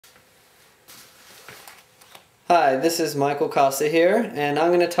Hi, this is Michael Costa here, and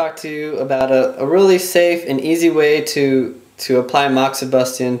I'm going to talk to you about a really safe and easy way to apply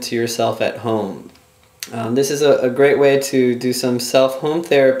moxibustion to yourself at home. This is a great way to do some self-home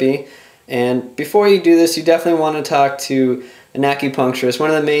therapy, and before you do this, you definitely want to talk to an acupuncturist. One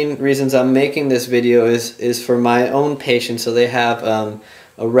of the main reasons I'm making this video is for my own patients, so they have a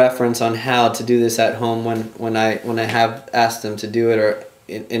reference on how to do this at home when I have asked them to do it, or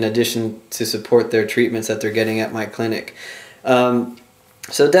in addition to support their treatments that they're getting at my clinic.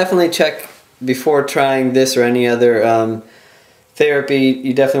 So definitely check before trying this or any other therapy.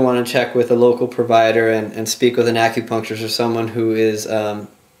 You definitely want to check with a local provider and speak with an acupuncturist or someone who is someone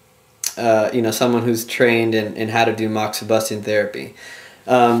who's trained in how to do moxibustion therapy.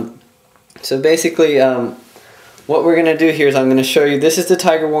 So basically what we're going to do here is I'm going to show you, this is the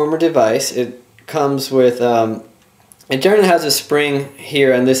Tiger Warmer device. It comes with it generally has a spring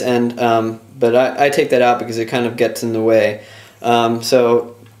here on this end, but I take that out because it kind of gets in the way.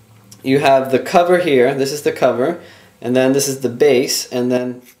 So you have the cover here, this is the cover, and then this is the base, and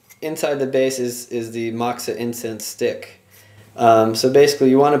then inside the base is the moxa incense stick. So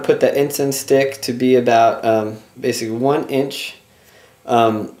basically you want to put that incense stick to be about basically 1 inch,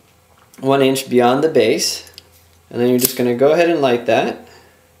 1 inch beyond the base, and then you're just going to go ahead and light that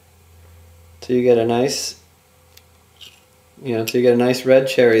till you get a nice till you get a nice red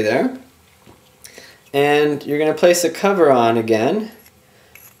cherry there. And you're going to place the cover on again.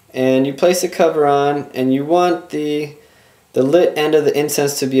 And you place the cover on, and you want the lit end of the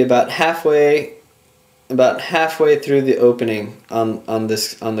incense to be about halfway through the opening on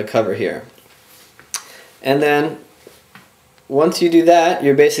the cover here. And then once you do that,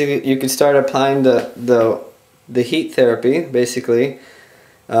 you can start applying the heat therapy, basically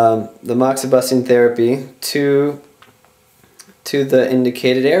the moxibustion therapy to the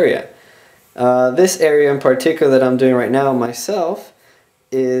indicated area. This area in particular that I'm doing right now myself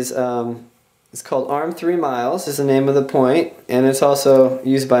is it's called Arm 3 Miles is the name of the point, and it's also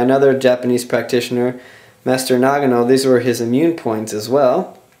used by another Japanese practitioner, Master Nagano. These were his immune points as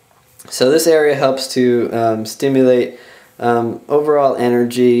well. So this area helps to stimulate overall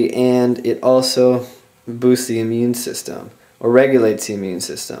energy, and it also boosts the immune system or regulates the immune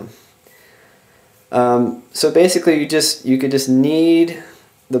system. So basically you could just knead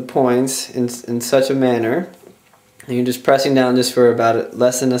the points in such a manner, and you're just pressing down just for about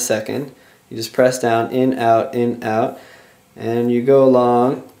less than a second. You just press down, in, out, and you go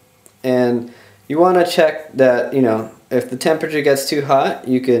along, and you want to check that, if the temperature gets too hot,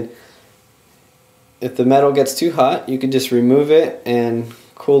 if the metal gets too hot, you could just remove it and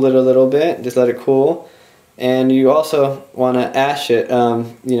cool it a little bit, just let it cool. And you also want to ash it,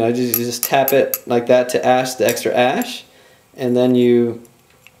 you just tap it like that to ash the extra ash, and then you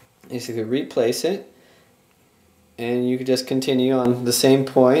basically replace it, and you could just continue on the same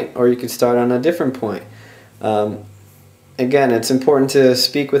point, or you could start on a different point. Again, it's important to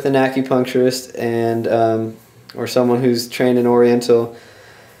speak with an acupuncturist and or someone who's trained in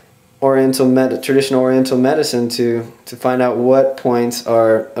traditional Oriental medicine to find out what points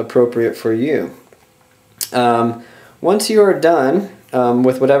are appropriate for you. Once you are done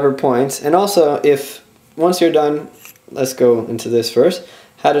with whatever points, and also once you're done, let's go into this first,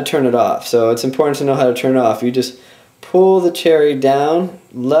 how to turn it off. So it's important to know how to turn it off. You just pull the cherry down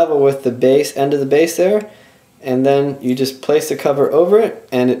level with the base, end of the base there, and then you just place the cover over it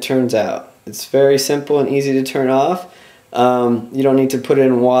and it turns out. It's very simple and easy to turn off. You don't need to put it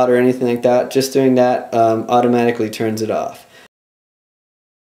in water or anything like that. Just doing that automatically turns it off.